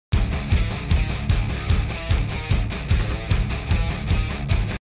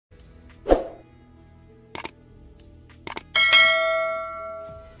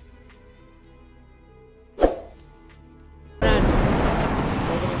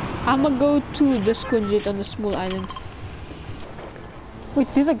I'ma go to the Squinjet on the small island.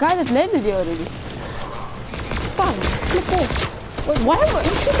 Wait, there's a guy that landed here already. Fine, flip off. Wait, why are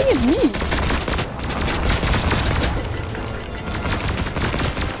you shooting at me?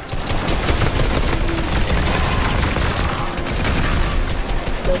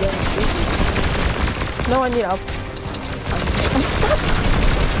 No, I need help. I'm stuck.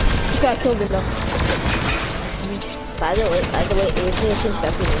 This guy killed him though. By the way, everything has changed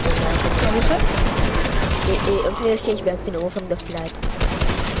back to normal. What is that? Everything has changed back to normal from the flood.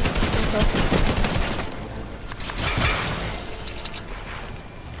 Okay.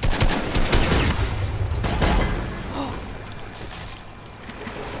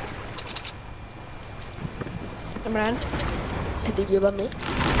 Imraan. So did you about me?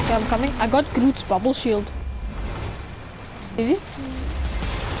 Okay, I'm coming. I got Groot's bubble shield. Is he?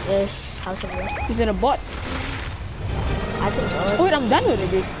 Yes, how's it work? Is it a bot? I don't know. Oh wait, I'm done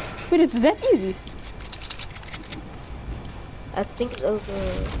already. Wait, it's that easy. I think it's over.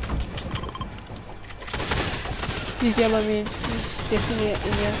 He's here by me. He's definitely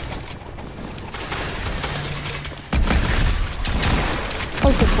in here. Oh,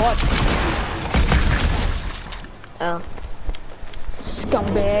 it's a bot. Oh.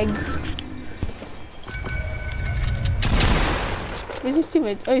 Scumbag. Where's his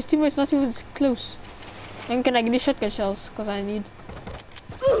teammate? Oh, his teammate's not even close. When can I get the shotgun shells? Because I need.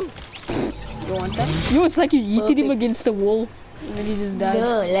 You want that? Yo, it's like you yeeted him against the wall and then he just died.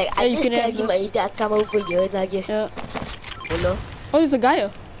 No, like yeah, I just tell him my dad come over here and I just. Yeah. Hello? Oh, there's a guy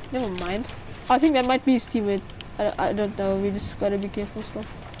here. Never mind. I think that might be his teammate. I don't know. We just gotta be careful still.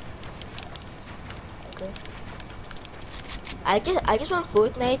 Okay. I just want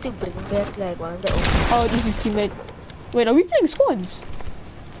Fortnite to bring back like one of the old. Oh, this is teammate. Wait, are we playing squads?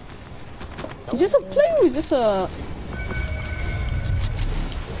 Is this a play or is this a...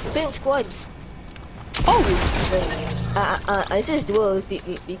 Playing squads. Oh! This is duo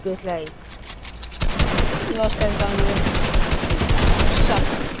because like... Last time down here. Suck.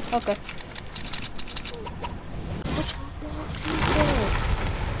 Okay. Which box is that?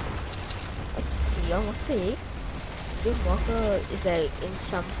 Young Walker. Young Walker is like in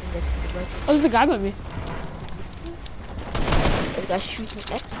something that's in the right. Oh, there's a guy by me. The guy shooting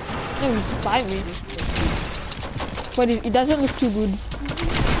at? No, he's by me. But he doesn't look too good.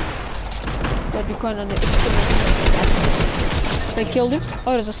 But we can't underestimate him. They killed him?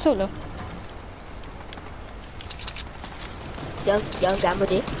 Oh, there's a solo. Young Gamma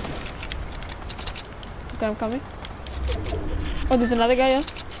Day. Okay, I'm coming. Oh, there's another guy here.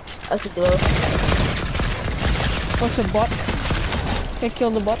 That's a duo. Oh, it's a bot. They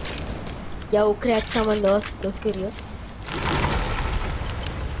killed the bot. Yeah, who cracked someone North Korea.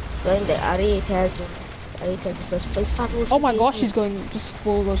 Going there, I already tagged him. Oh my gosh, he's going. This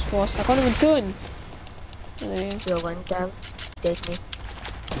ball goes fast. I can't even turn. There. Yo, one time, take me.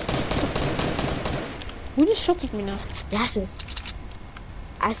 Who just shot at me now? Glasses.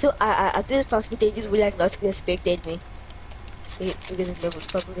 I thought I this possibility just would like not gonna spectate me. Because it's never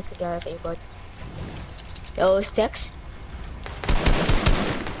probably the guy of aimbot. Yo, stacks.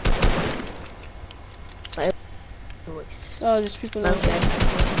 My voice. Oh, there's people out there.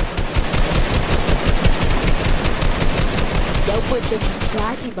 Yo, but the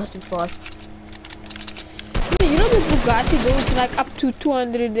Bugatti must be fast. You know the Bugatti goes like up to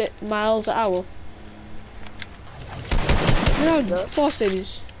 200 miles an hour. You know how fast it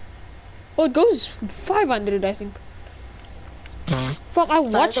is. Oh, it goes 500, I think. Fuck, I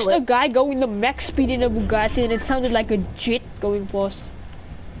watched a guy go in the max speed in a Bugatti and it sounded like a jet going past.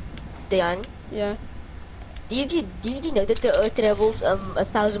 Dion? Yeah. Did you know that the Earth travels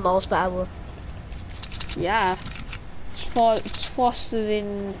 1,000 miles per hour? Yeah. It's faster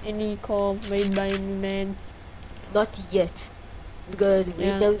than any car made by any man. Not yet. Because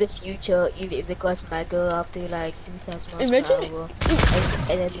we know the future, if the cars might go up to like 2,000 miles per hour.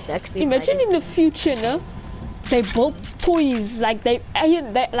 And then the next imagine in the future, no? They built toys like like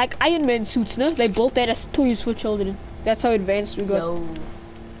Iron Man suits, no? They built that as toys for children. That's how advanced we got. No.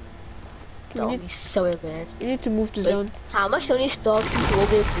 That'll be so advanced. You need to move the zone. How much Tony Stark suits will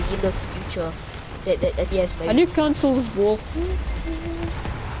there be in the future? That he has made? How do you cancel this ball?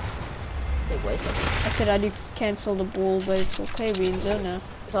 Wait, I said I do cancel the ball, but it's okay, we're in zone now.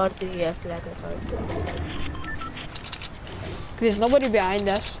 Sorry, you have to like that. Sorry. There's nobody behind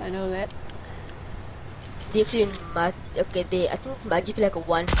us, I know that. Definitely not. Okay, I think might give like a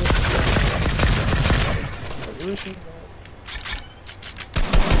 150.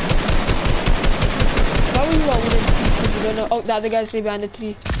 Why would you want to you don't know? Oh, the other guy's behind the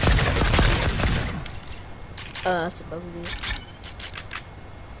tree. Probably.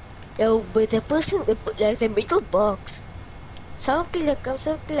 Yo, but the person, like the metal box. Something like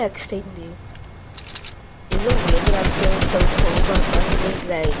staying there. Is it weird that I'm feeling so cold, but I was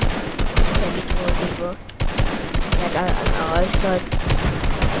like, can get more people. Like, I always got a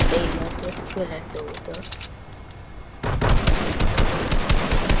to feel like the water.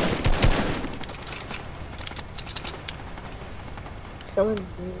 Someone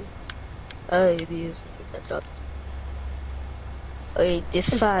do. Oh, it is. It's a drop. Wait, this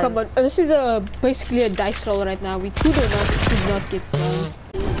 5. Come on, this is basically a dice roll right now. We could or could not get down.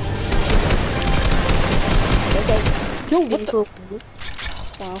 Okay. Yo, what the?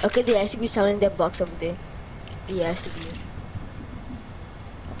 Wow. Okay, there has to be someone in that box over there. There has to be.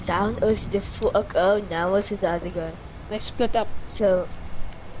 Down is the full. Okay, oh, now what's with the other guy? They split up. So,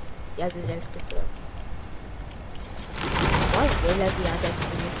 yeah, the guy split up. Why is there like the other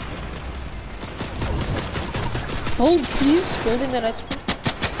guy? Hold, please. Hold in the right spot.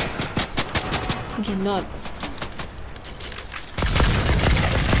 Do not.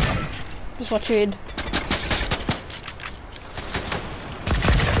 Just watch your head.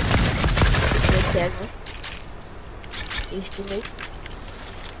 Estimate.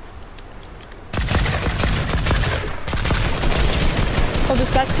 Oh,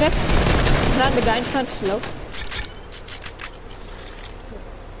 this guy's clipped. Imraan, the guy in front is slow.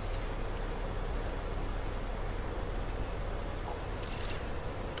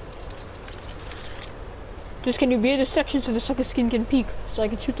 Just can you be a distraction so the sucker skin can peek so I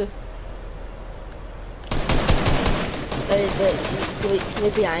can shoot it?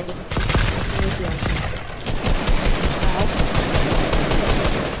 It's behind him.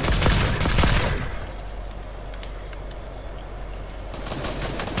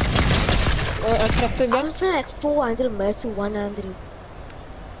 I trapped him again. I'm feeling like 400 minutes to 100.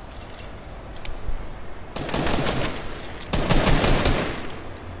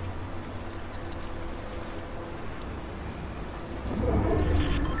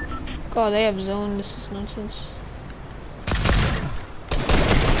 Oh, they have zone. This is nonsense.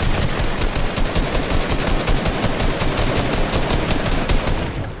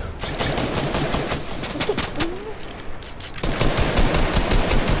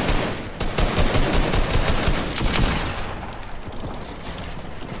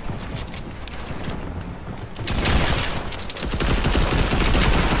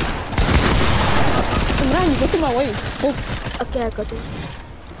 Imraan, you got in my way. Oh. Okay, I got it.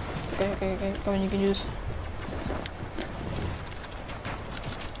 Okay. Come on, you can use.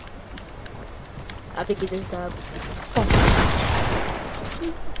 I think it is dub. Oh.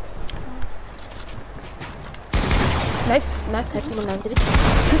 Nice. Let's go. Let's go.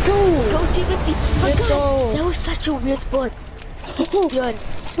 Let's go, 70. Let's go. That was such a weird spot. Dion.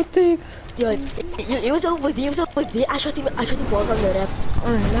 What the? Dion. It was over there. I shot him ball from the rep.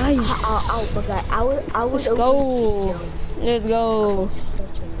 Oh, nice. Oh my god. I was Let's go. Let's go.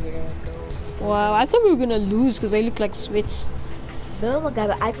 Such a weird goal. Wow, I thought we were gonna lose because they look like swits. No, my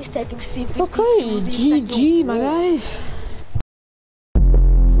god, I just take him simply. Okay, GG, my guys.